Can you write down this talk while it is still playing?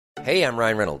Hey, I'm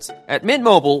Ryan Reynolds. At Mint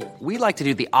Mobile, we like to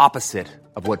do the opposite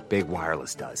of what Big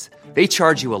Wireless does. They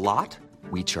charge you a lot,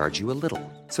 we charge you a little.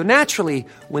 So naturally,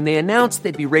 when they announced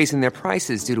they'd be raising their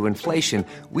prices due to inflation,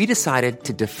 we decided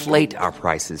to deflate our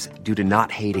prices due to not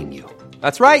hating you.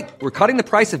 That's right. We're cutting the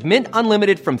price of Mint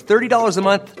Unlimited from $30 a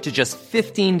month to just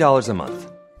 $15 a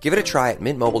month. Give it a try at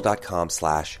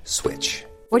mintmobile.com/switch.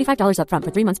 $45 up front for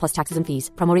 3 months plus taxes and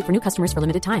fees. Promo rate for new customers for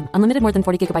limited time. Unlimited more than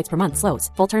 40 gigabytes per month. Slows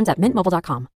full terms at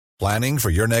mintmobile.com. Planning for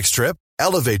your next trip?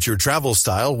 Elevate your travel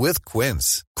style with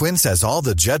Quince. Quince has all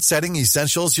the jet-setting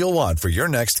essentials you'll want for your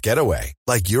next getaway,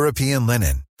 like European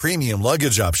linen, premium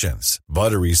luggage options,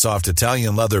 buttery soft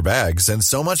Italian leather bags, and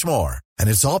so much more. And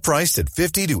it's all priced at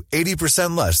 50 to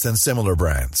 80% less than similar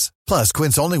brands. Plus,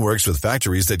 Quince only works with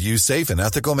factories that use safe and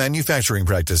ethical manufacturing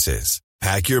practices.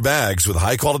 Pack your bags with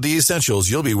high-quality essentials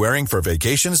you'll be wearing for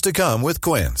vacations to come with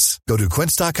Quince. Go to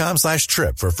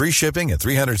quince.com/trip for free shipping and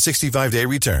 365-day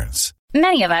returns.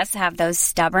 Many of us have those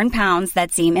stubborn pounds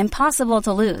that seem impossible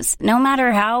to lose, no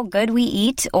matter how good we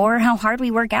eat or how hard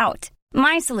we work out.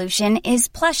 My solution is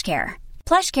PlushCare.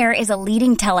 PlushCare is a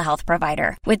leading telehealth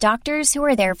provider with doctors who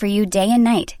are there for you day and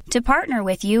night to partner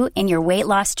with you in your weight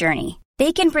loss journey.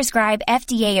 They can prescribe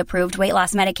FDA-approved weight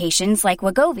loss medications like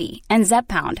Wegovy and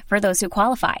Zepbound for those who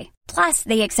qualify. Plus,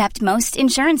 they accept most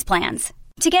insurance plans.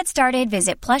 To get started,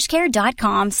 visit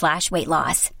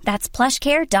plushcare.com/weightloss. That's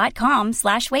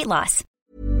plushcare.com/weightloss.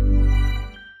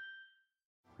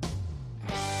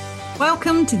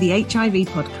 Welcome to the HIV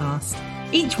podcast.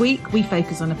 Each week, we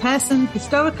focus on a person,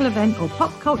 historical event, or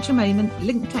pop culture moment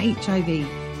linked to HIV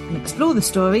and explore the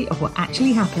story of what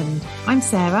actually happened. I'm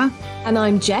Sarah. And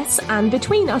I'm Jess, and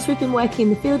between us we've been working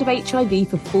in the field of HIV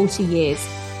for 40 years.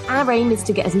 Our aim is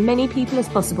to get as many people as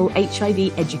possible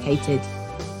HIV educated.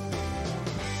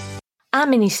 Our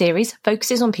mini-series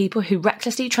focuses on people who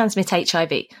recklessly transmit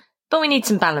HIV, but we need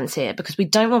some balance here because we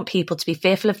don't want people to be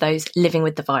fearful of those living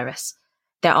with the virus.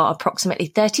 There are approximately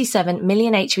 37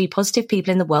 million HIV positive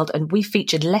people in the world, and we've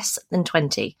featured less than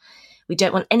 20. We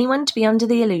don't want anyone to be under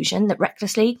the illusion that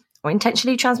recklessly or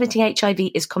intentionally transmitting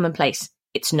HIV is commonplace.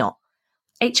 It's not.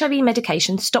 HIV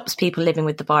medication stops people living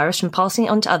with the virus from passing it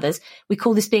on to others. We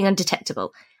call this being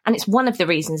undetectable, and it's one of the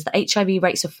reasons that HIV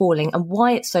rates are falling and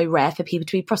why it's so rare for people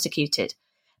to be prosecuted.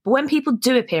 But when people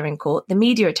do appear in court, the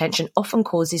media attention often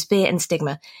causes fear and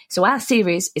stigma, so our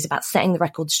series is about setting the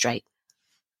record straight.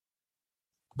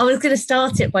 I was going to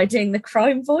start it by doing the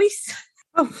crime voice.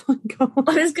 Oh my God.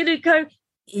 I was going to go,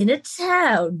 in a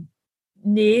town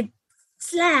near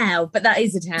Slough, but that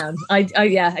is a town. I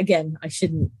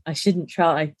shouldn't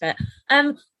try. But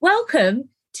welcome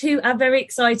to our very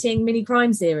exciting mini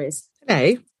crime series.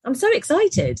 Hello. I'm so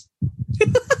excited.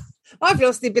 I've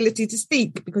lost the ability to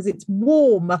speak because it's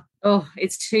warm. Oh,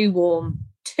 it's too warm.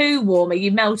 Too warm. Are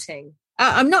you melting?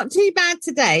 I'm not too bad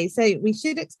today, so we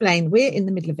should explain. We're in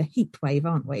the middle of a heat wave,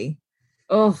 aren't we?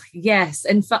 Oh, yes.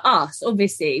 And for us,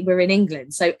 obviously, we're in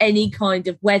England. So any kind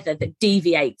of weather that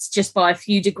deviates just by a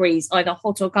few degrees, either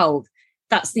hot or cold,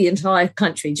 that's the entire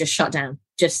country just shut down.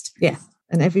 Yeah.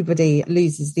 And everybody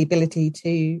loses the ability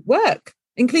to work,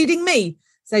 including me.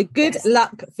 So good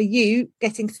luck for you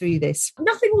getting through this.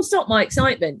 Nothing will stop my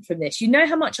excitement from this. You know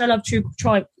how much I love true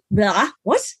crime.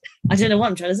 What? I don't know what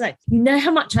I'm trying to say. You know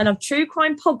how much I love true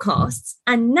crime podcasts,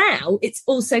 and now it's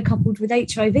also coupled with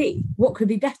HIV. What could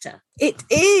be better? It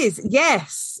is,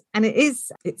 yes. And it is,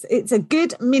 it's a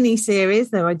good mini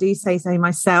series, though I do say so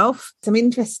myself. Some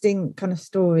interesting kind of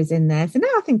stories in there. So now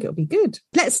I think it'll be good.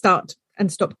 Let's start and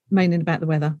stop moaning about the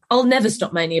weather. I'll never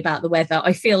stop moaning about the weather.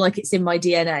 I feel like it's in my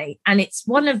DNA, and it's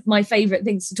one of my favourite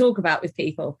things to talk about with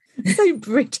people. So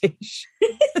British.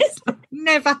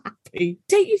 Never happy.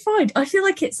 Don't you find? I feel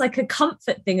like it's like a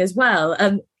comfort thing as well.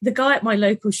 The guy at my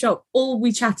local shop, all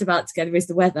we chat about together is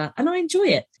the weather, and I enjoy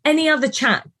it. Any other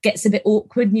chat gets a bit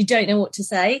awkward and you don't know what to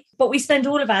say, but we spend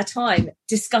all of our time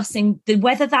discussing the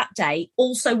weather that day,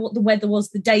 also what the weather was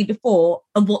the day before,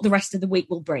 and what the rest of the week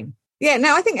will bring. Yeah,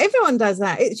 no, I think everyone does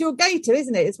that. It's your go-to,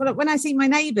 isn't it? It's when I see my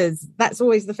neighbours, that's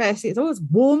always the first thing. It's always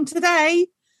warm today,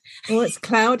 or it's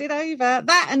clouded over.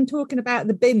 That and talking about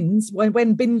the bins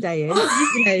when bin day is.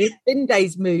 You know, bin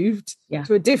day's moved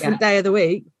to a different day of the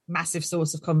week. Massive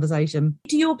source of conversation.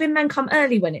 Do your bin men come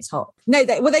early when it's hot? No,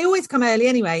 they always come early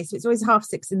anyway, so it's always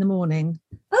 6:30 in the morning.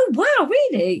 Oh, wow,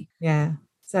 really? Yeah.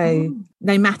 So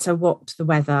no matter what the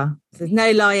weather, there's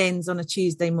no lie-ins on a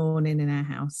Tuesday morning in our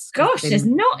house. Gosh, there's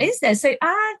not, is there? So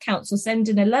our council send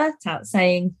an alert out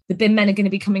saying the bin men are going to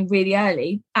be coming really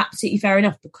early. Absolutely fair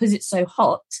enough, because it's so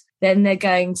hot. Then they're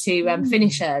going to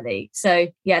finish early. So,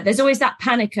 yeah, there's always that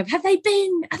panic of, have they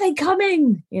been? Are they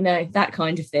coming? You know, that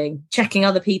kind of thing. Checking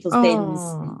other people's bins.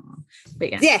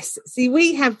 But yeah. Yes. See,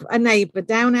 we have a neighbour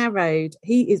down our road.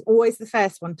 He is always the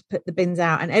first one to put the bins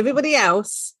out, and everybody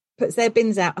else puts their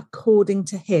bins out according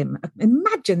to him.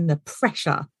 Imagine the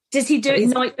pressure. Does he do it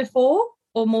night before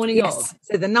or morning of?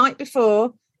 So the night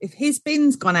before, if his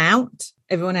bin's gone out,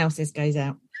 everyone else's goes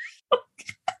out.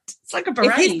 It's like a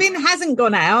parade. If his bin hasn't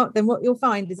gone out, then what you'll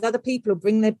find is other people will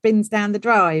bring their bins down the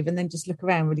drive and then just look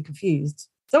around really confused.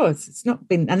 So it's not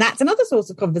bin, and that's another source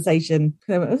of conversation.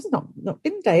 It's not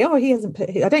bin day. Oh, he hasn't put.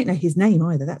 I don't know his name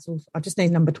either. That's all. I just know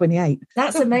number 28.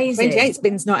 That's amazing. 28's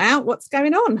bin's not out. What's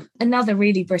going on? Another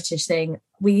really British thing.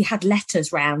 We had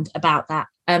letters round about that.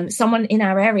 Someone in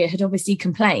our area had obviously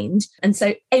complained, and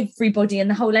so everybody in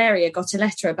the whole area got a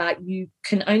letter about you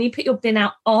can only put your bin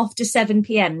out after 7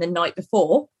 p.m. the night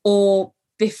before or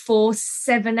before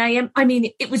 7 a.m. I mean,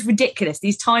 it was ridiculous.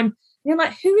 These time. You're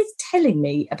like, who is telling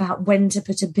me about when to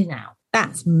put a bin out?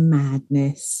 That's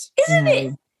madness. Isn't it?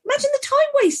 Imagine the time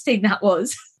wasting that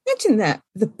was. Imagine that,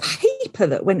 the paper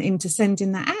that went into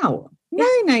sending that out.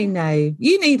 No.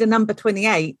 You need a number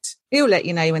 28. He'll let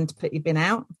you know when to put your bin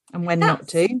out and when not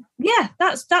to. Yeah,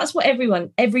 that's what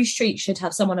every street should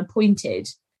have someone appointed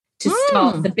to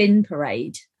start the bin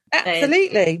parade.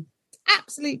 Absolutely.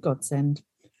 Absolute godsend.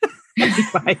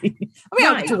 Anyway,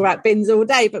 I could talk about bins all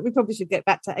day, but we probably should get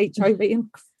back to HIV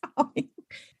and crime.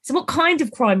 So what kind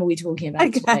of crime are we talking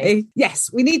about today? Yes,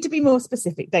 we need to be more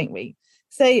specific, don't we?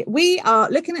 So we are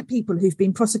looking at people who've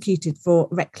been prosecuted for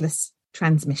reckless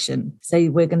transmission. So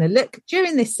we're going to look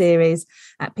during this series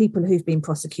at people who've been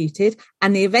prosecuted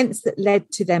and the events that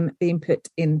led to them being put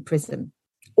in prison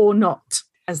or not,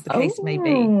 as the case may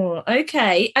be.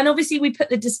 Okay. And obviously we put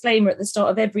the disclaimer at the start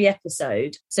of every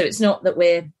episode. So it's not that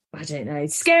we're, I don't know,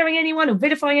 scaring anyone or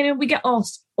vilifying anyone. We get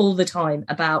asked all the time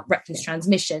about reckless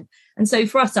transmission. And so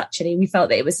for us, actually, we felt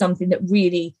that it was something that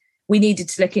really we needed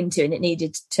to look into and it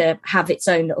needed to have its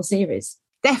own little series.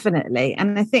 Definitely.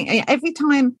 And I think every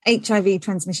time HIV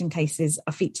transmission cases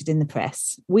are featured in the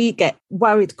press, we get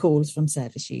worried calls from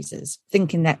service users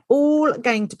thinking they're all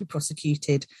going to be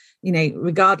prosecuted, you know,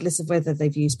 regardless of whether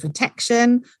they've used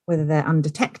protection, whether they're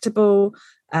undetectable,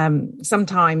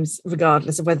 sometimes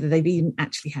regardless of whether they've even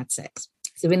actually had sex.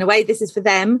 So in a way, this is for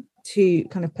them to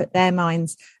kind of put their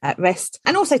minds at rest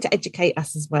and also to educate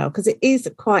us as well, because it is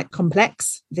quite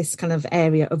complex, this kind of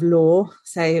area of law.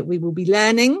 So we will be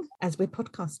learning as we're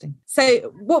podcasting.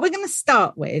 So what we're going to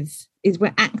start with is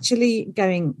we're actually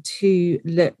going to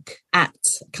look at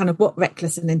kind of what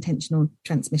reckless and intentional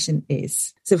transmission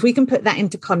is. So if we can put that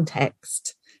into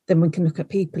context, then we can look at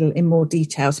people in more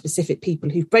detail, specific people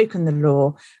who've broken the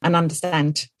law and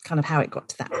understand kind of how it got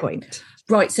to that point.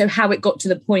 Right, so how it got to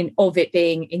the point of it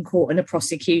being in court and a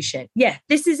prosecution. Yeah,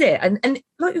 this is it. And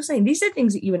like you're saying, these are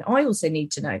things that you and I also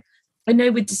need to know. I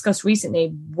know we discussed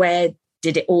recently, where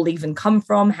did it all even come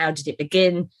from? How did it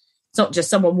begin? It's not just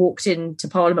someone walked into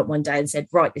Parliament one day and said,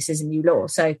 right, this is a new law.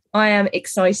 So I am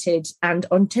excited and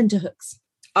on tenterhooks.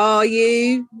 Are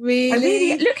you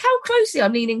really? Look how closely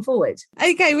I'm leaning forward.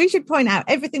 Okay, we should point out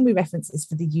everything we reference is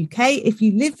for the UK. If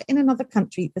you live in another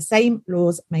country, the same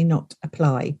laws may not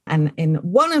apply. And in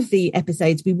one of the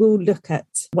episodes, we will look at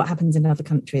what happens in other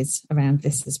countries around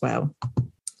this as well.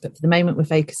 But for the moment, we're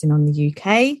focusing on the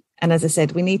UK. And as I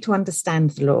said, we need to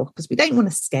understand the law because we don't want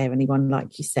to scare anyone,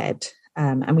 like you said.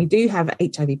 And we do have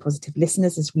HIV positive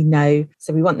listeners, as we know.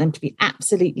 So we want them to be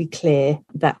absolutely clear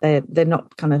that they're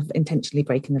not kind of intentionally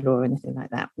breaking the law or anything like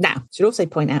that. Now, I should also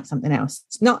point out something else.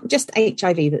 It's not just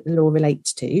HIV that the law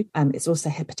relates to. It's also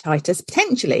hepatitis.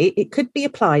 Potentially, it could be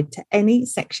applied to any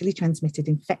sexually transmitted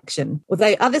infection.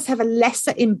 Although others have a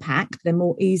lesser impact, they're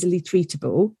more easily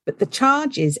treatable. But the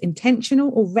charge is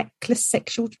intentional or reckless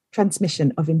sexual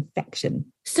transmission of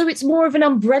infection. So it's more of an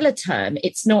umbrella term.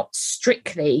 It's not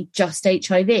strictly just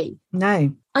HIV.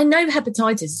 No. I know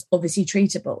hepatitis is obviously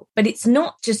treatable, but it's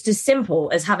not just as simple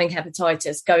as having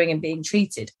hepatitis, going and being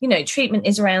treated. You know, treatment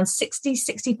is around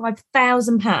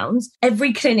 £65,000.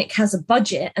 Every clinic has a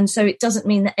budget. And so it doesn't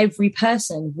mean that every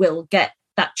person will get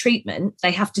that treatment.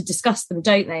 They have to discuss them,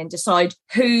 don't they, and decide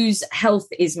whose health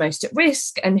is most at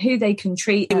risk and who they can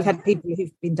treat. We've had people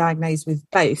who've been diagnosed with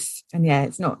both, and yeah,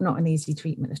 it's not an easy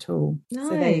treatment at all. No.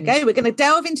 So there you go. We're going to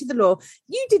delve into the law.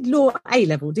 You did law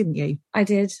A-level, didn't you? I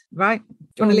did. Right. Do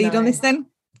you want to lead on this then?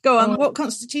 Go on. What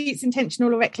constitutes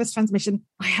intentional or reckless transmission?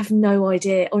 I have no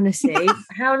idea, honestly.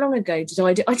 How long ago did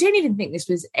I do? I don't even think this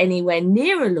was anywhere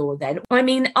near a law then. I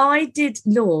mean, I did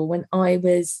law when I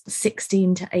was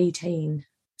 16 to 18.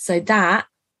 So that,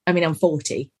 I mean, I'm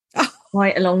 40.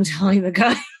 Quite a long time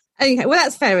ago. Okay, well,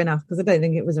 that's fair enough because I don't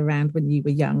think it was around when you were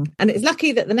young. And it's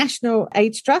lucky that the National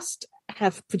AIDS Trust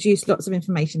have produced lots of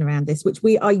information around this, which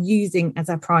we are using as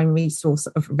our primary source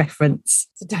of reference.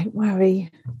 So don't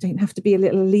worry, don't have to be a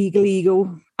little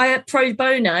legal. Pro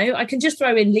bono, I can just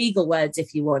throw in legal words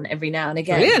if you want every now and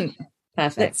again. Brilliant.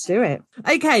 Perfect. Let's do it.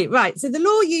 Okay, right. So the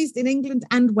law used in England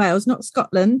and Wales, not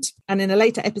Scotland. And in a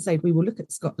later episode, we will look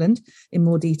at Scotland in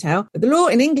more detail. But the law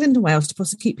in England and Wales to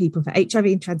prosecute people for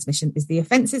HIV transmission is the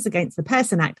Offences Against the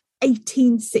Person Act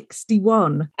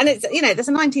 1861. And it's, there's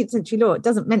a 19th century law. It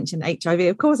doesn't mention HIV.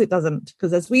 Of course it doesn't,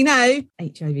 because as we know,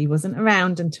 HIV wasn't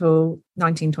around until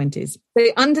 1920s. So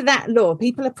under that law,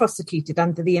 people are prosecuted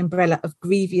under the umbrella of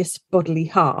grievous bodily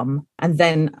harm and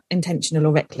then intentional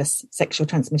or reckless sexual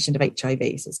transmission of HIV.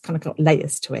 So it's kind of got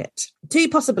layers to it. Two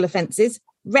possible offences: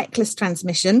 reckless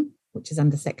transmission, which is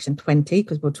under section 20,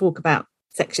 because we'll talk about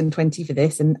section 20 for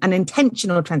this, and an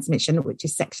intentional transmission, which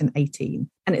is section 18.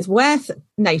 And it's worth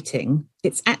noting,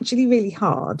 it's actually really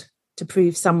hard to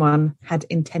prove someone had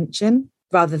intention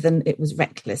rather than it was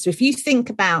reckless. So if you think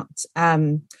about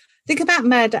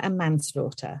murder and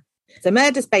manslaughter. So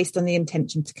murder's based on the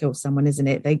intention to kill someone, isn't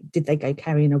it? Did they go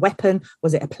carrying a weapon?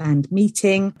 Was it a planned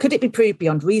meeting? Could it be proved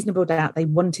beyond reasonable doubt they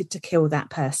wanted to kill that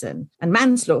person? And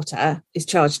manslaughter is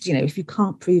charged, if you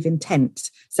can't prove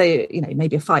intent. So,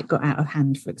 maybe a fight got out of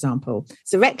hand, for example.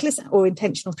 So reckless or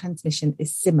intentional transmission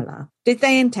is similar. Did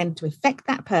they intend to affect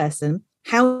that person?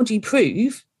 How do you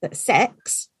prove that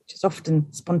sex, which is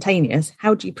often spontaneous,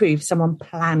 how do you prove someone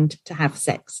planned to have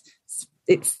sex?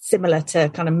 It's similar to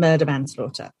kind of murder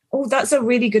manslaughter. Oh, that's a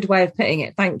really good way of putting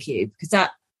it. Thank you. Because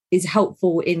that is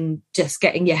helpful in just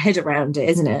getting your head around it,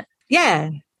 isn't it?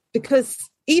 Yeah, because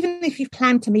even if you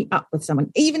plan to meet up with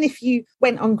someone, even if you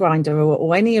went on Grindr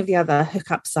or any of the other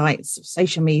hookup sites,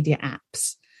 social media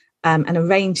apps, and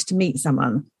arranged to meet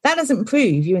someone, that doesn't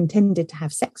prove you intended to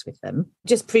have sex with them. It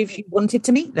just proves you wanted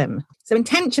to meet them. So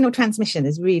intentional transmission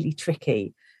is really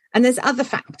tricky. And there's other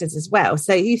factors as well.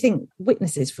 So you think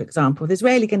witnesses, for example, there's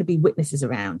rarely going to be witnesses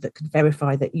around that could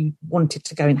verify that you wanted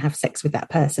to go and have sex with that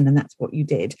person and that's what you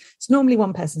did. It's normally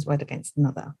one person's word against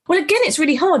another. Well, again, it's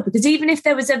really hard because even if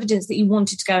there was evidence that you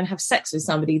wanted to go and have sex with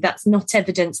somebody, that's not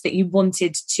evidence that you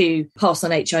wanted to pass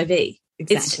on HIV.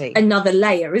 Exactly. It's another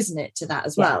layer, isn't it, to that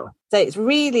as well? So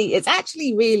it's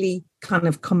actually really kind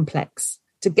of complex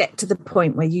to get to the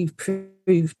point where you've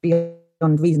proved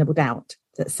beyond reasonable doubt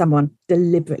that someone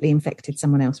deliberately infected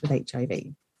someone else with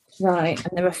HIV. Right.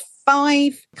 And there are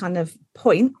 5 kind of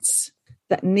points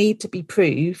that need to be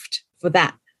proved for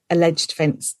that alleged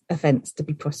offence to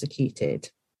be prosecuted.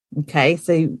 Okay,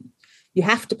 so you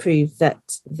have to prove that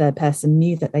the person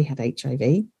knew that they had HIV.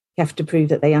 You have to prove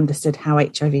that they understood how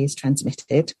HIV is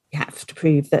transmitted. You have to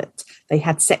prove that they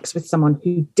had sex with someone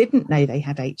who didn't know they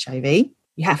had HIV.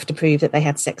 You have to prove that they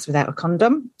had sex without a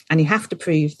condom, and you have to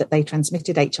prove that they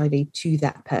transmitted HIV to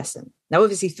that person. Now,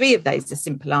 obviously, 3 of those are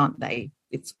simple, aren't they?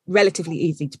 It's relatively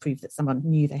easy to prove that someone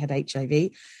knew they had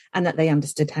HIV and that they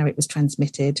understood how it was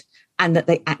transmitted and that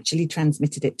they actually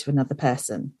transmitted it to another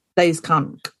person. Those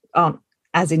aren't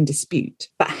as in dispute.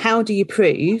 But how do you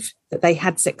prove that they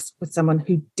had sex with someone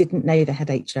who didn't know they had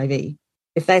HIV?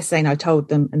 If they're saying, I told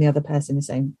them, and the other person is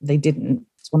saying they didn't,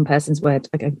 it's one person's word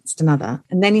against another.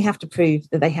 And then you have to prove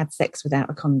that they had sex without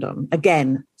a condom.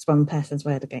 Again, it's one person's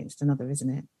word against another, isn't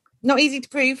it? Not easy to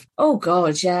prove. Oh,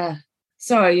 God, yeah.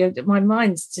 Sorry, my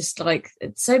mind's just like,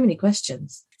 so many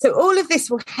questions. So all of this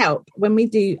will help when we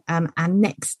do our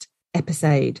next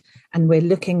episode and we're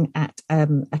looking at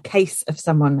a case of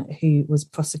someone who was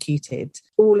prosecuted.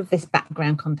 All of this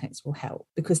background context will help,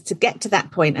 because to get to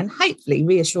that point and hopefully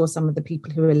reassure some of the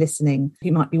people who are listening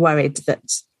who might be worried that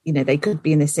they could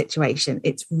be in this situation,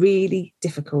 it's really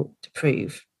difficult to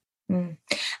prove. And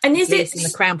is it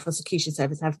the Crown Prosecution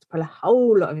Service have to pull a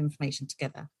whole lot of information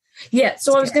together? Yeah,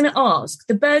 so I was going to ask,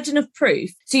 the burden of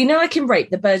proof. So like in rape,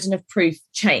 the burden of proof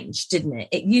changed, didn't it?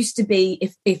 It used to be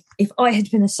if I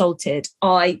had been assaulted,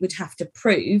 I would have to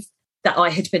prove that I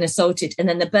had been assaulted, and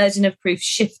then the burden of proof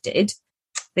shifted.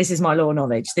 This is my law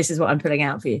knowledge. This is what I'm pulling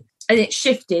out for you. And it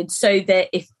shifted so that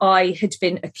if I had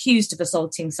been accused of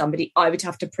assaulting somebody, I would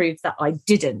have to prove that I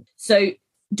didn't. So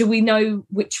do we know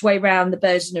which way round the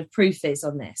burden of proof is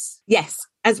on this? Yes.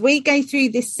 As we go through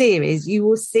this series, you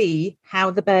will see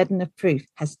how the burden of proof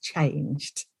has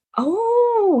changed.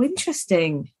 Oh,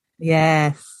 interesting.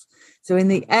 Yes. So in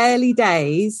the early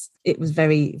days, it was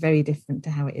very, very different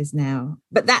to how it is now.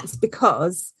 But that's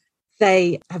because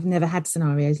they have never had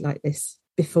scenarios like this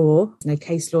before. No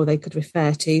case law they could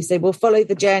refer to. So we'll follow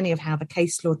the journey of how the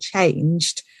case law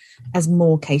changed as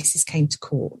more cases came to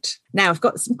court. Now, I've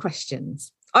got some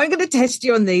questions. I'm going to test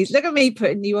you on these. Look at me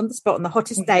putting you on the spot on the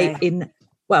hottest day in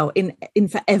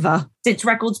forever. Since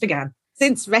records began.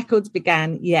 Since records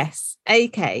began, yes.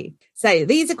 Okay. So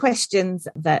these are questions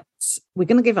that we're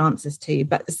going to give answers to,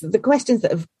 but the questions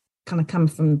that have kind of come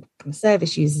from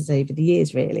service users over the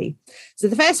years, really. So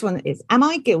the first one is, am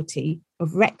I guilty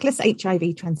of reckless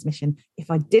HIV transmission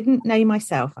if I didn't know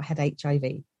myself I had HIV?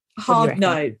 Hard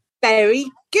no. Very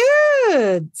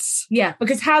good. Yeah,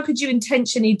 because how could you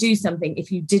intentionally do something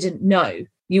if you didn't know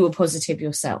you were positive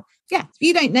yourself? Yeah, if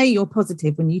you don't know you're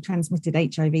positive when you transmitted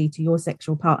HIV to your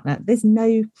sexual partner, there's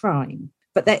no crime.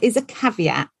 But there is a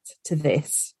caveat to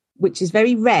this, which is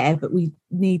very rare, but we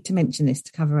need to mention this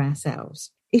to cover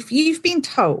ourselves. If you've been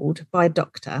told by a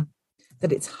doctor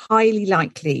that it's highly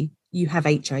likely you have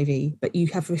HIV, but you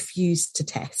have refused to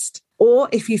test, or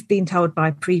if you've been told by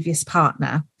a previous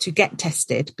partner to get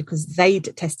tested because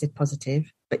they'd tested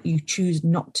positive, but you choose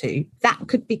not to, that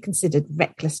could be considered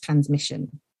reckless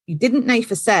transmission. You didn't know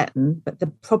for certain, but the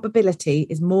probability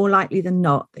is more likely than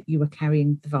not that you were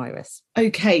carrying the virus.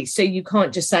 Okay, so you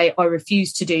can't just say, I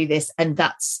refuse to do this, and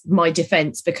that's my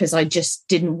defence because I just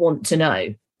didn't want to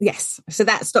know. Yes. So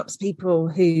that stops people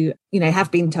who,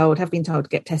 have been told to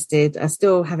get tested, are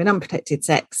still having unprotected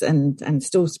sex and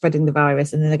still spreading the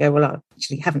virus. And then they go, well, I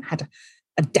actually haven't had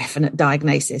a definite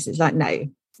diagnosis. It's like, no,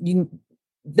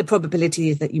 the probability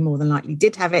is that you more than likely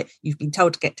did have it. You've been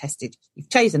told to get tested.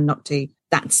 You've chosen not to.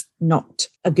 That's not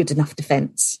a good enough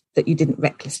defence that you didn't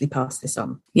recklessly pass this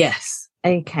on. Yes.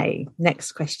 Okay,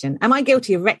 next question. Am I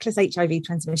guilty of reckless HIV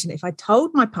transmission if I told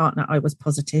my partner I was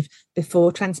positive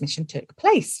before transmission took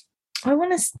place? I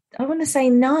want to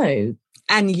say no.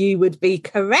 And you would be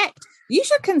correct. You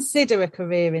should consider a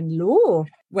career in law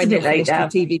when you're finished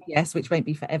with TVPS, which won't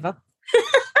be forever.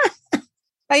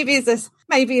 Maybe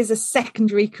as a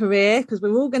secondary career, because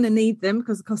we're all going to need them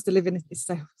because the cost of living is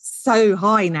so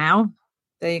high now.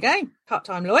 There you go.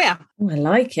 Part-time lawyer. Oh, I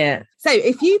like it. So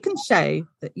if you can show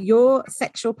that your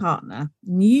sexual partner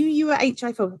knew you were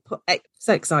HIV,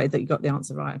 so excited that you got the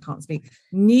answer right, I can't speak,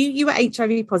 knew you were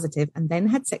HIV positive and then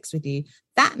had sex with you,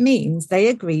 that means they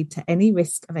agreed to any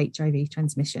risk of HIV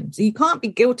transmission. So you can't be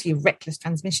guilty of reckless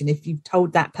transmission if you've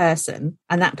told that person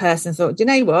and that person thought, do you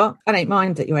know what? I don't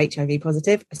mind that you're HIV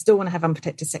positive. I still want to have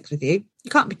unprotected sex with you. You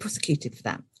can't be prosecuted for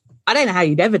that. I don't know how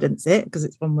you'd evidence it because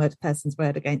it's one person's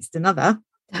word against another.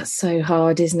 That's so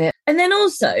hard, isn't it? And then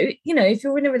also, if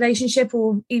you're in a relationship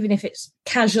or even if it's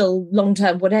casual,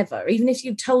 long-term, whatever, even if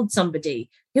you've told somebody,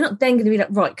 you're not then going to be like,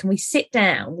 right, can we sit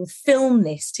down, we'll film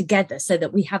this together so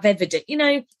that we have evidence,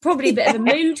 probably a bit of a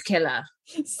mood killer.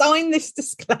 Sign this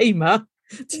disclaimer.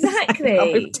 Exactly.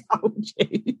 I've told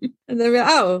you. And they're like,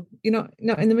 oh, you're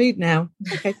not in the mood now.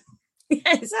 Okay.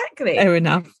 Yeah, exactly. Fair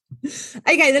enough.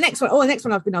 Okay, the next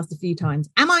one I've been asked a few times.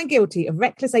 Am I guilty of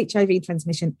reckless HIV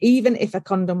transmission even if a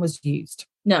condom was used?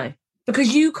 No,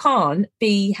 because you can't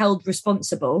be held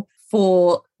responsible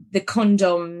for the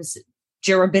condom's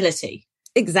durability.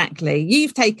 Exactly.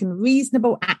 You've taken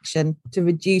reasonable action to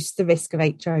reduce the risk of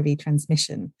HIV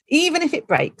transmission. Even if it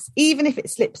breaks, even if it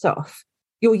slips off,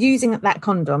 you're using that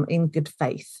condom in good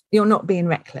faith. You're not being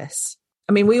reckless.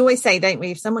 I mean, we always say, don't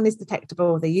we, if someone is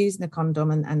detectable, they're using a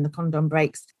condom and the condom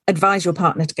breaks, advise your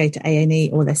partner to go to A&E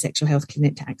or their sexual health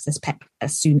clinic to access PEP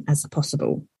as soon as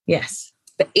possible. Yes.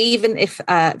 But even if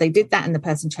they did that and the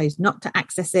person chose not to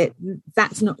access it,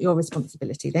 that's not your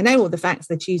responsibility. They know all the facts,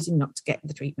 they're choosing not to get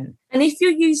the treatment. And if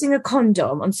you're using a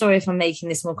condom, I'm sorry if I'm making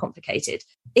this more complicated,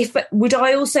 would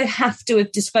I also have to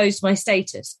have disclosed my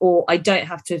status, or I don't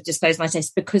have to have disclosed my status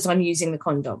because I'm using the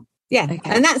condom? Yeah, okay.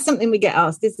 And that's something we get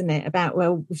asked, isn't it? About,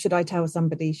 well, should I tell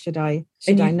somebody? Should I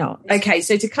not? Okay,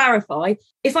 so to clarify,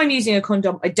 if I'm using a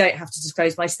condom, I don't have to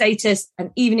disclose my status.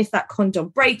 And even if that condom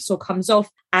breaks or comes off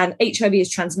and HIV is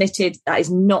transmitted, that is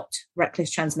not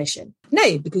reckless transmission.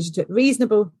 No, because you took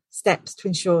reasonable steps to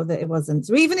ensure that it wasn't.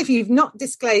 So even if you've not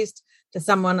disclosed to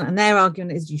someone and their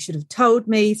argument is you should have told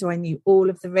me so I knew all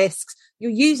of the risks,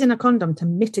 you're using a condom to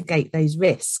mitigate those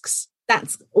risks.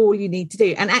 That's all you need to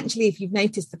do. And actually, if you've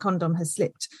noticed the condom has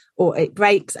slipped or it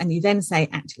breaks and you then say,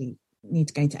 actually, you need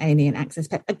to go to A&E and access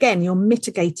PEP, again, you're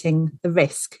mitigating the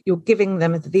risk. You're giving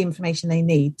them the information they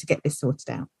need to get this sorted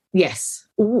out. Yes.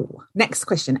 Ooh, next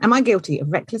question. Am I guilty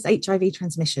of reckless HIV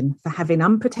transmission for having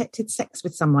unprotected sex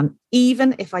with someone,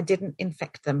 even if I didn't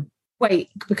infect them? Wait,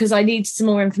 because I need some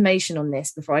more information on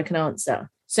this before I can answer.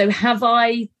 So have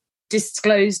I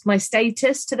disclosed my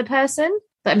status to the person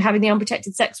that I'm having the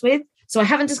unprotected sex with? So I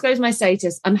haven't disclosed my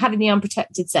status. I'm having the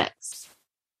unprotected sex.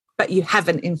 But you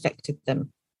haven't infected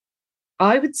them.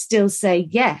 I would still say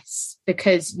yes,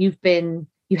 because you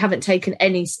haven't taken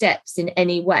any steps in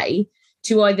any way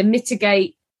to either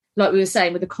mitigate, like we were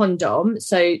saying with a condom,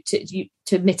 so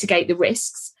to mitigate the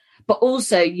risks, but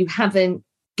also you haven't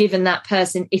given that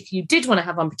person, if you did want to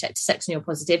have unprotected sex and you're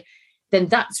positive, then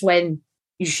that's when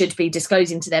you should be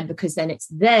disclosing to them, because then it's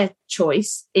their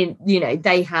choice in,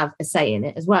 they have a say in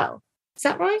it as well. Is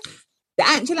that right? The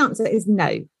actual answer is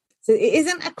no. So it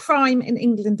isn't a crime in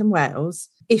England and Wales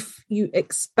if you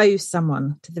expose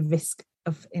someone to the risk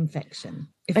of infection.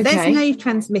 If there's no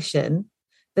transmission,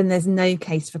 then there's no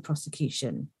case for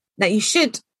prosecution. Now, you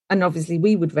should, and obviously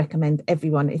we would recommend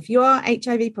everyone, if you are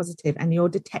HIV positive and you're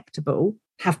detectable,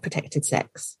 have protected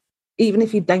sex. Even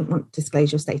if you don't want to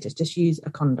disclose your status, just use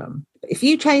a condom. But if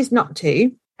you chose not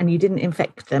to and you didn't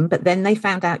infect them, but then they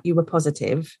found out you were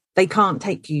positive, they can't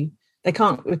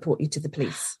report you to the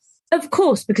police. Of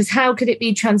course, because how could it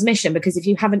be transmission? Because if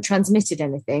you haven't transmitted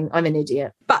anything, I'm an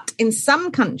idiot. But in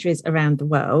some countries around the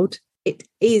world, it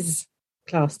is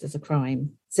classed as a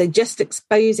crime. So just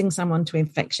exposing someone to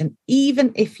infection,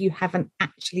 even if you haven't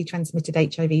actually transmitted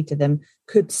HIV to them,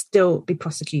 could still be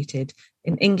prosecuted.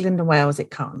 In England and Wales,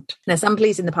 it can't. Now, some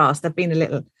police in the past have been a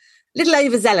little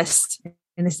overzealous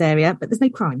in this area, but there's no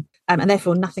crime, and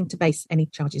therefore nothing to base any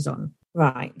charges on.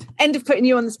 Right. End of putting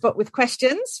you on the spot with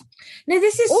questions. No,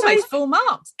 this is almost full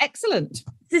marks. Excellent.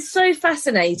 This is so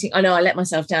fascinating. I know I let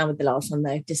myself down with the last one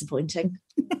though. Disappointing.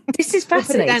 This is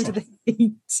fascinating. Down to the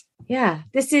heat. Yeah,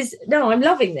 I'm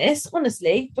loving this,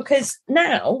 honestly, because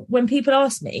now when people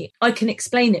ask me, I can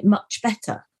explain it much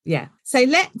better. Yeah. So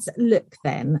let's look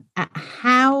then at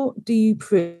how do you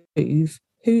prove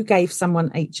who gave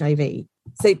someone HIV?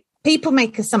 So people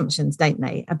make assumptions, don't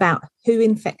they, about who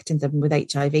infected them with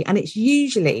HIV. And it's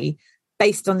usually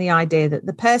based on the idea that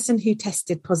the person who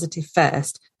tested positive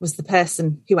first was the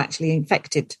person who actually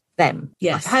infected them.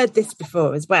 Yes. I've heard this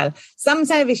before as well. Some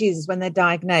service users, when they're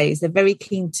diagnosed, they're very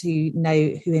keen to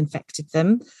know who infected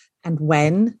them and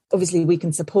when. Obviously, we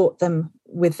can support them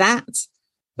with that.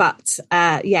 But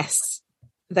yes,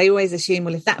 they always assume,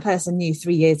 well, if that person knew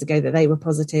 3 years ago that they were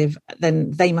positive, then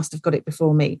they must have got it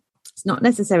before me. It's not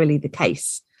necessarily the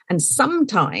case. And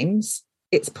sometimes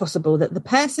it's possible that the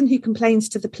person who complains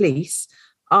to the police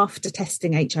after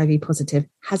testing HIV positive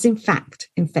has in fact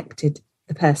infected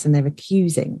the person they're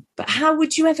accusing. But how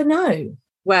would you ever know?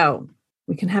 Well,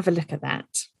 we can have a look at that,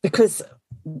 because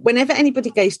whenever anybody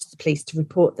goes to the police to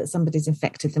report that somebody's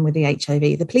infected them with the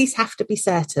HIV, the police have to be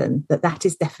certain that that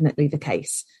is definitely the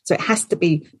case. So it has to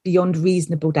be beyond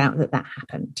reasonable doubt that that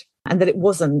happened and that it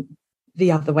wasn't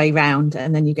the other way round.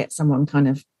 And then you get someone kind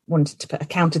of wanted to put a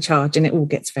counter charge and it all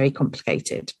gets very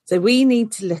complicated. So we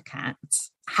need to look at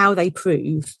how they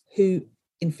prove who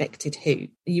infected who.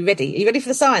 Are you ready? Are you ready for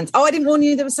the science? Oh, I didn't warn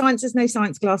you there was science. There's no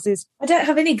science glasses. I don't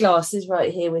have any glasses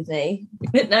right here with me.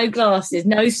 No glasses,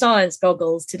 no science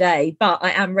goggles today, but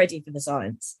I am ready for the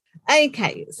science.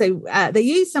 Okay, so they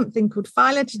use something called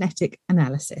phylogenetic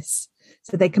analysis.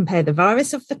 So they compare the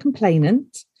virus of the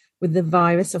complainant with the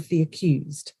virus of the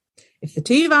accused. If the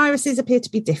two viruses appear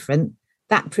to be different,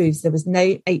 that proves there was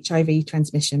no HIV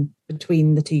transmission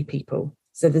between the two people.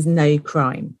 So there's no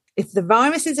crime. If the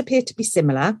viruses appear to be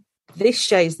similar, this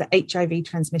shows that HIV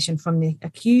transmission from the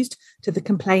accused to the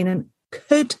complainant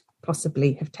could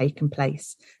possibly have taken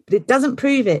place, but it doesn't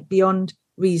prove it beyond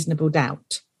reasonable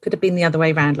doubt. Could have been the other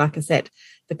way around. Like I said,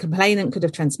 the complainant could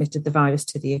have transmitted the virus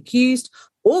to the accused,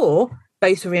 or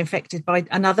both were infected by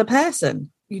another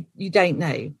person. You don't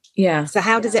know. Yeah. So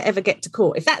how does it ever get to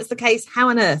court? If that's the case, how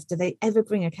on earth do they ever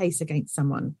bring a case against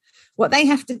someone? What they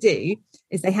have to do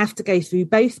is they have to go through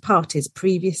both parties'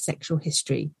 previous sexual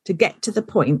history to get to the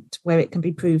point where it can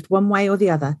be proved one way or the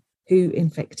other who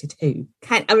infected who.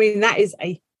 That is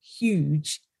a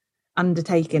huge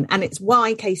undertaking. And it's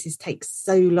why cases take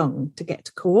so long to get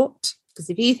to court. Because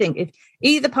if you think if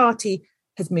either party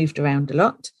has moved around a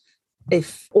lot,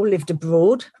 if or lived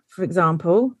abroad, for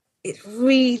example, it's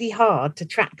really hard to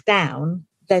track down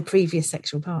their previous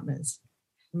sexual partners.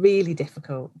 Really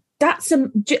difficult. That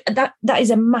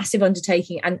is a massive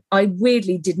undertaking, and I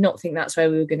weirdly did not think that's where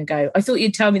we were going to go. I thought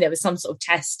you'd tell me there was some sort of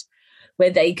test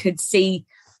where they could see,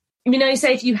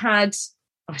 say if you had,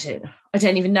 I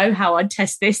don't even know how I'd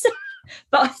test this,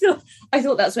 but I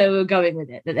thought that's where we were going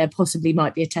with it, that there possibly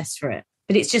might be a test for it.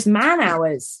 But it's just man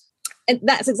hours. And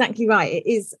that's exactly right. It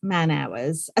is man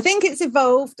hours. I think it's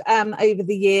evolved over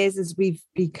the years as we've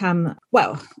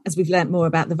learnt more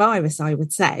about the virus, I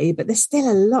would say. But there's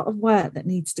still a lot of work that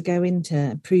needs to go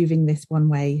into proving this one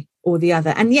way or the other.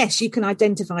 And yes, you can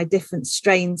identify different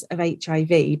strains of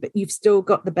HIV, but you've still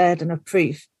got the burden of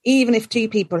proof. Even if two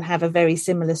people have a very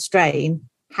similar strain,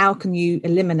 how can you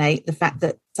eliminate the fact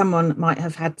that someone might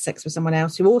have had sex with someone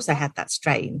else who also had that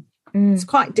strain? It's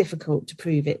quite difficult to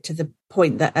prove it to the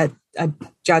point that a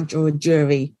judge or a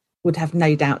jury would have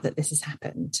no doubt that this has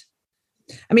happened.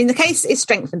 I mean, the case is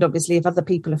strengthened, obviously, if other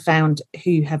people are found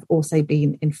who have also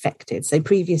been infected. So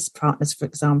previous partners, for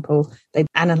example, they'd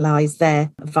analyse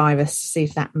their virus to see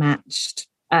if that matched.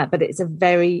 But it's a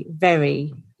very,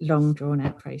 very long,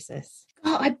 drawn-out process.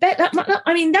 Oh, I bet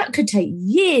that could take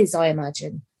years, I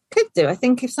imagine. Could do. I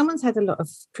think if someone's had a lot of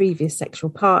previous sexual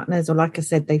partners, or like I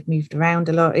said, they've moved around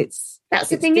a lot, that's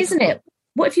the thing, difficult. Isn't it?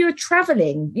 What if you were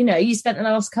travelling? You know, you spent the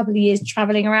last couple of years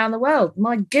travelling around the world.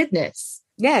 My goodness.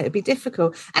 Yeah, it'd be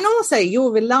difficult. And also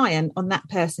you're reliant on that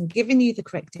person giving you the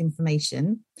correct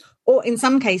information, or in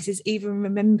some cases, even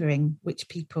remembering which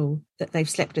people that they've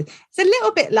slept with. It's a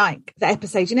little bit like the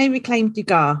episode, you know, Reclaim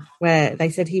Dugas, where they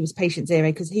said he was patient zero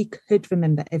because he could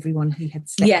remember everyone he had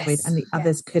slept with and the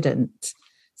others couldn't.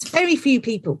 Very few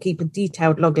people keep a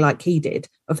detailed log like he did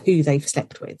of who they've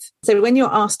slept with. So when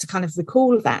you're asked to kind of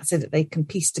recall that so that they can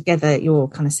piece together your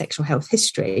kind of sexual health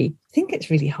history, I think it's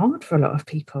really hard for a lot of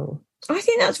people. I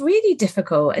think that's really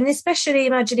difficult. And especially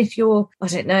imagine if you're, I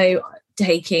don't know,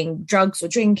 taking drugs or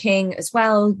drinking as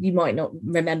well, you might not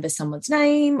remember someone's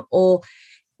name, or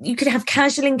you could have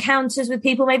casual encounters with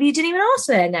people, maybe you didn't even ask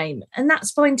their name, and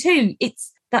that's fine too.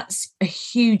 That's a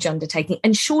huge undertaking,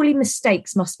 and surely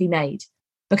mistakes must be made.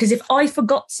 Because if I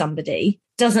forgot somebody,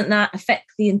 doesn't that affect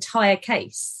the entire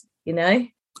case, you know?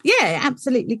 Yeah, it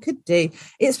absolutely could do.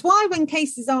 It's why when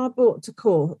cases are brought to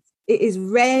court, it is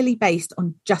rarely based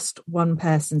on just one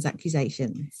person's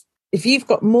accusations. If you've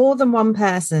got more than one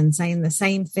person saying the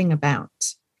same thing about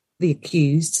the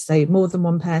accused, so more than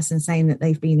one person saying that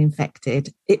they've been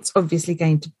infected, it's obviously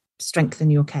going to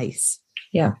strengthen your case.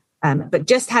 Yeah. But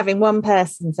just having one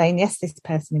person saying, yes, this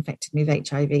person infected me with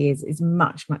HIV is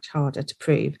much, much harder to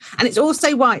prove. And it's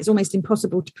also why it's almost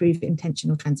impossible to prove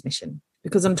intentional transmission.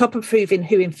 Because on top of proving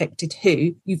who infected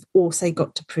who, you've also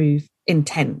got to prove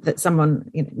intent, that someone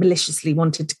maliciously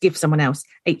wanted to give someone else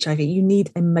HIV. You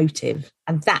need a motive.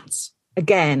 And that,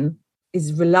 again,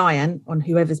 is reliant on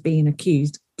whoever's being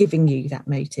accused giving you that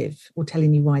motive or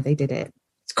telling you why they did it.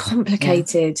 It's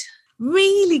complicated. Yeah.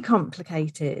 Really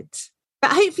complicated.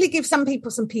 But hopefully give some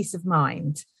people some peace of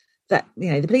mind that,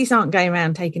 you know, the police aren't going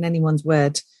around taking anyone's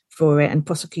word for it and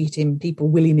prosecuting people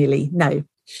willy-nilly. No,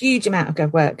 huge amount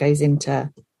of work goes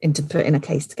into putting a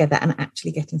case together and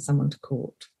actually getting someone to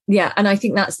court. Yeah, and I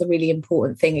think that's the really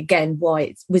important thing, again, why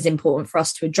it was important for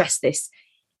us to address this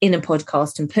in a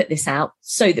podcast and put this out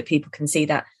so that people can see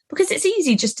that. Because it's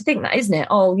easy just to think that, isn't it?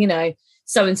 Oh, you know,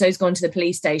 so-and-so's gone to the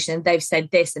police station and they've said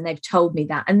this and they've told me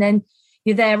that. And then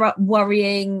you're there up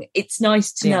worrying. It's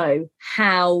nice to know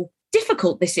how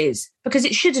difficult this is, because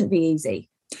it shouldn't be easy.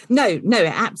 No, it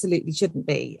absolutely shouldn't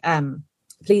be.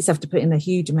 Police have to put in a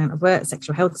huge amount of work.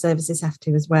 Sexual health services have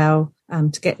to as well,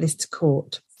 to get this to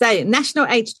court. So National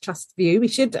AIDS Trust view, we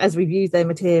should, as we've used their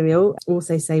material,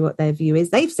 also say what their view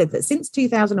is. They've said that since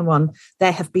 2001,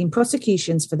 there have been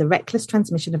prosecutions for the reckless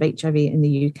transmission of HIV in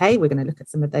the UK. We're going to look at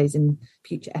some of those in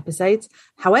future episodes.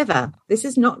 However, this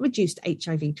has not reduced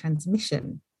HIV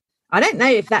transmission. I don't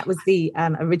know if that was the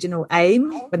original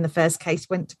aim when the first case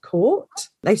went to court.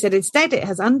 They said instead it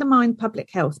has undermined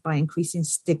public health by increasing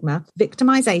stigma,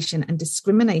 victimisation and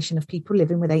discrimination of people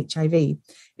living with HIV.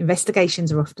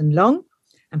 Investigations are often long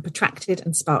and protracted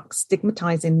and spark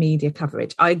stigmatising media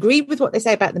coverage. I agree with what they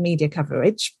say about the media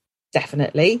coverage,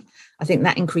 definitely. I think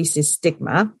that increases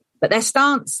stigma. But their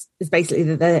stance is basically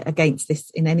that they're against this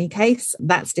in any case.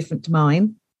 That's different to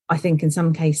mine. I think in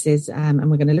some cases,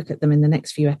 and we're going to look at them in the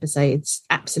next few episodes,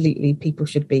 absolutely people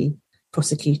should be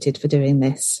prosecuted for doing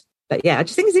this. But yeah, I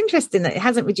just think it's interesting that it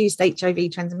hasn't reduced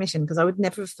HIV transmission, because I would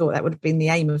never have thought that would have been the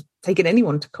aim of taking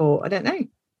anyone to court. I don't know.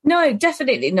 No,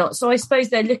 definitely not. So I suppose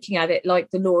they're looking at it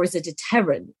like the law is a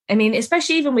deterrent. I mean,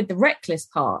 especially even with the reckless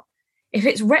part, if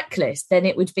it's reckless, then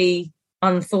it would be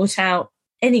unthought out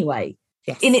anyway.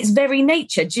 Yes. In its very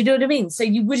nature. Do you know what I mean? So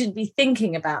you wouldn't be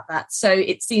thinking about that. So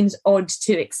it seems odd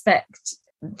to expect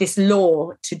this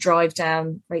law to drive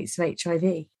down rates of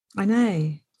HIV. I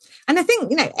know. And I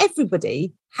think, you know,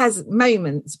 everybody has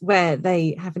moments where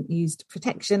they haven't used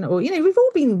protection, or, you know, we've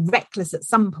all been reckless at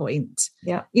some point.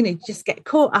 Yeah. You know, just get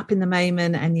caught up in the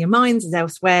moment and your mind is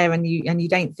elsewhere, and you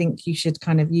don't think you should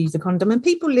kind of use a condom. And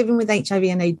people living with HIV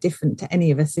are no different to any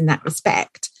of us in that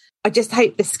respect. I just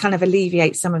hope this kind of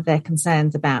alleviates some of their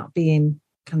concerns about being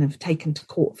kind of taken to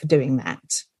court for doing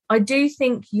that. I do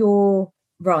think you're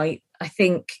right. I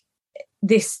think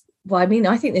this will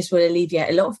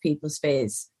alleviate a lot of people's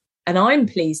fears. And I'm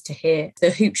pleased to hear the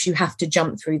hoops you have to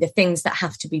jump through, the things that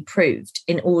have to be proved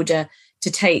in order to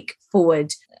take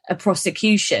forward a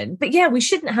prosecution. But yeah, we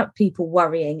shouldn't have people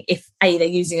worrying if A, they're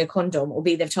using a condom, or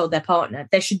B, they've told their partner.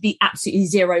 There should be absolutely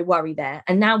zero worry there.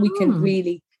 And now we can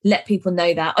really let people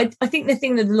know that. I think the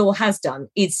thing that the law has done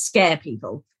is scare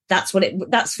people. That's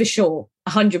for sure.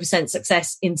 100%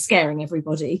 success in scaring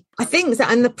everybody. I think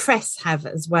that, and the press have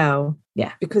as well.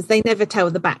 Yeah. Because they never tell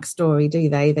the backstory, do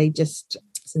they? They just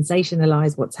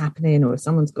sensationalize what's happening, or if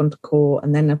someone's gone to court.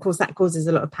 And then, of course, that causes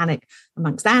a lot of panic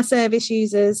amongst our service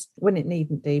users when it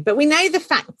needn't do. But we know the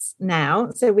facts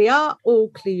now. So we are all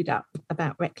clued up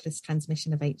about reckless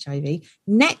transmission of HIV.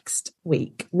 Next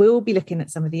week, we'll be looking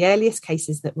at some of the earliest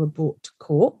cases that were brought to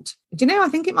court. Do you know, I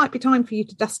think it might be time for you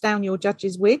to dust down your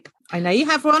judge's wig. I know you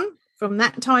have one from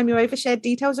that time you overshared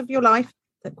details of your life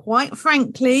that, quite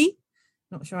frankly,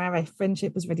 not sure our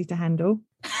friendship was ready to handle.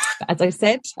 But as I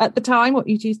said at the time, what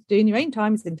you choose to do in your own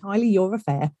time is entirely your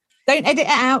affair. Don't edit it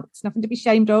out. It's nothing to be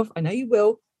ashamed of. I know you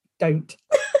will. Don't.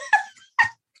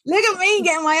 Look at me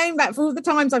getting my own back for all the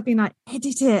times I've been like,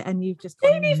 edit it, and you've just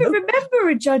don't even remember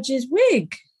a judge's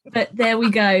wig. But there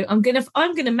we go. I'm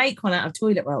gonna make one out of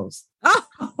toilet rolls. Oh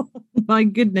my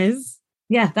goodness.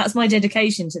 Yeah, that's my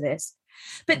dedication to this.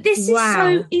 But this is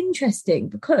so interesting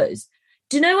because,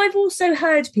 do you know, I've also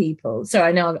heard people. So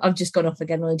I know I've just gone off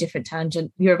again on a different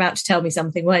tangent. You're about to tell me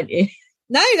something, weren't you?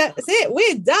 No, that's it.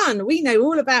 We're done. We know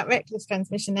all about reckless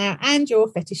transmission now and your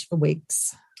fetish for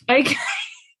wigs. Okay.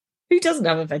 Who doesn't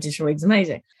have a fetish for wigs?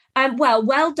 Amazing.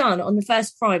 Well done on the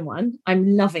first crime one.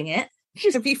 I'm loving it.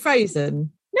 Have you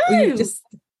frozen? No. I literally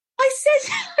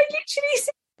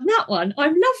said that one.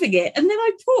 I'm loving it. And then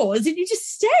I paused and you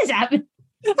just stared at me.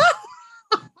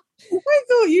 I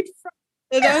thought you'd frozen.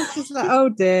 I was just like, oh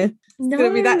dear. It's going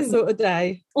to be that sort of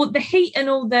day. Or the heat and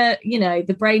all the,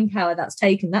 the brain power that's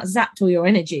taken, that's zapped all your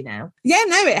energy now. Yeah,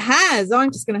 no, it has.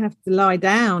 I'm just going to have to lie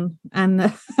down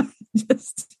and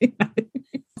just,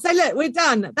 So look, we're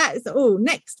done. That is all.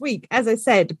 Next week, as I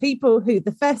said, people who,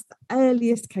 the first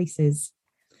earliest cases,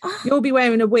 you'll be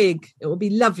wearing a wig. It will be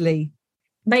lovely.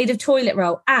 Made of toilet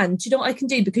roll. And do you know what I can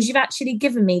do? Because you've actually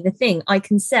given me the thing, I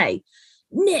can say,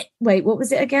 wait, what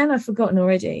was it again? I've forgotten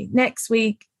already. Next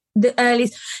week on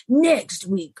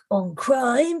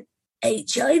Crime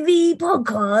HIV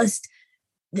podcast,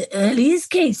 the earliest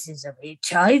cases of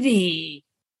HIV.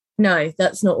 No,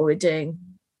 that's not what we're doing.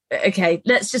 Okay,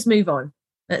 let's just move on.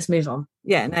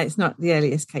 Yeah, no, it's not the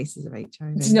earliest cases of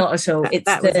HIV. It's not at all.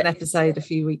 That was an episode a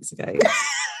few weeks ago.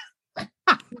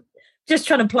 Just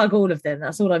trying to plug all of them.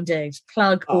 That's all I'm doing. Just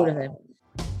plug all of them.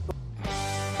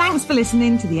 Thanks for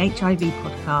listening to the HIV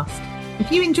podcast.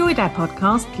 If you enjoyed our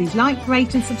podcast, please like,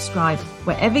 rate and subscribe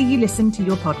wherever you listen to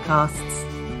your podcasts.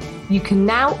 You can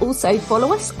now also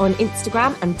follow us on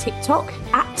Instagram and TikTok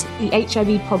at the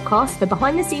HIV podcast for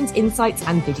behind the scenes insights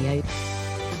and videos.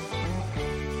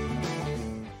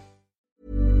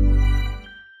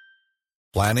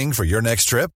 Planning for your next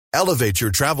trip? Elevate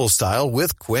your travel style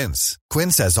with Quince.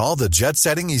 Quince has all the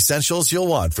jet-setting essentials you'll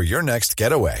want for your next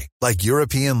getaway, like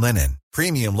European linen,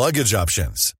 premium luggage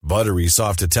options, buttery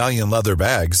soft Italian leather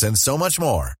bags, and so much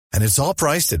more. And it's all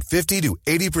priced at 50 to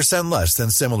 80% less than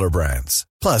similar brands.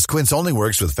 Plus, Quince only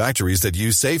works with factories that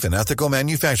use safe and ethical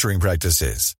manufacturing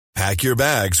practices. Pack your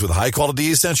bags with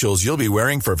high-quality essentials you'll be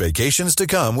wearing for vacations to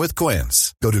come with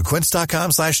Quince. Go to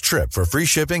quince.com/trip for free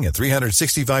shipping and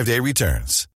 365-day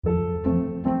returns.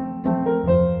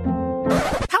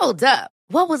 Hold up.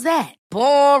 What was that?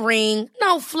 Boring.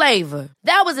 No flavor.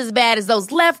 That was as bad as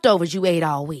those leftovers you ate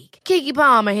all week. Keke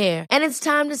Palmer here, and it's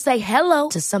time to say hello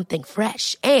to something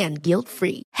fresh and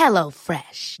guilt-free. Hello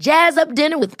Fresh. Jazz up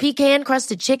dinner with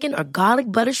pecan-crusted chicken or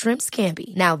garlic butter shrimp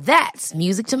scampi. Now that's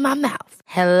music to my mouth.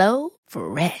 Hello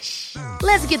Fresh.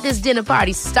 Let's get this dinner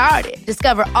party started.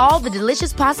 Discover all the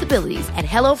delicious possibilities at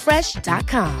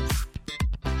HelloFresh.com.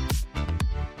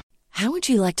 How would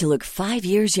you like to look 5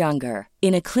 years younger?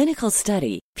 In a clinical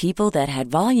study, people that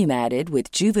had volume added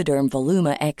with Juvederm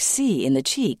Voluma XC in the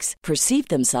cheeks perceived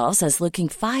themselves as looking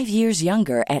 5 years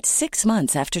younger at 6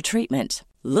 months after treatment.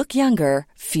 Look younger,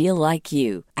 feel like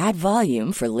you. Add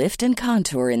volume for lift and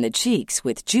contour in the cheeks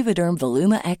with Juvederm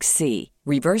Voluma XC.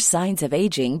 Reverse signs of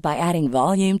aging by adding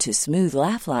volume to smooth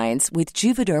laugh lines with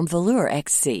Juvederm Volure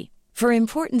XC. For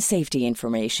important safety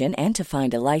information and to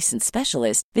find a licensed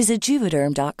specialist, visit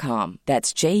Juvederm.com.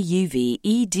 That's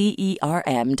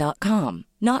JUVEDERM.com.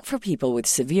 Not for people with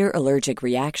severe allergic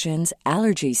reactions,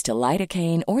 allergies to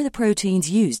lidocaine, or the proteins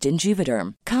used in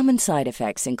Juvederm. Common side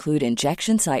effects include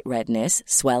injection site redness,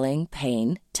 swelling,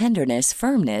 pain, tenderness,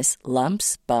 firmness,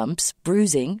 lumps, bumps,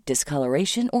 bruising,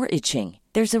 discoloration, or itching.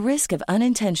 There's a risk of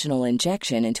unintentional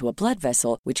injection into a blood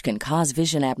vessel, which can cause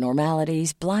vision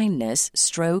abnormalities, blindness,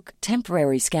 stroke,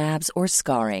 temporary scabs, or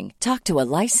scarring. Talk to a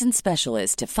licensed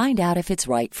specialist to find out if it's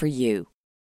right for you.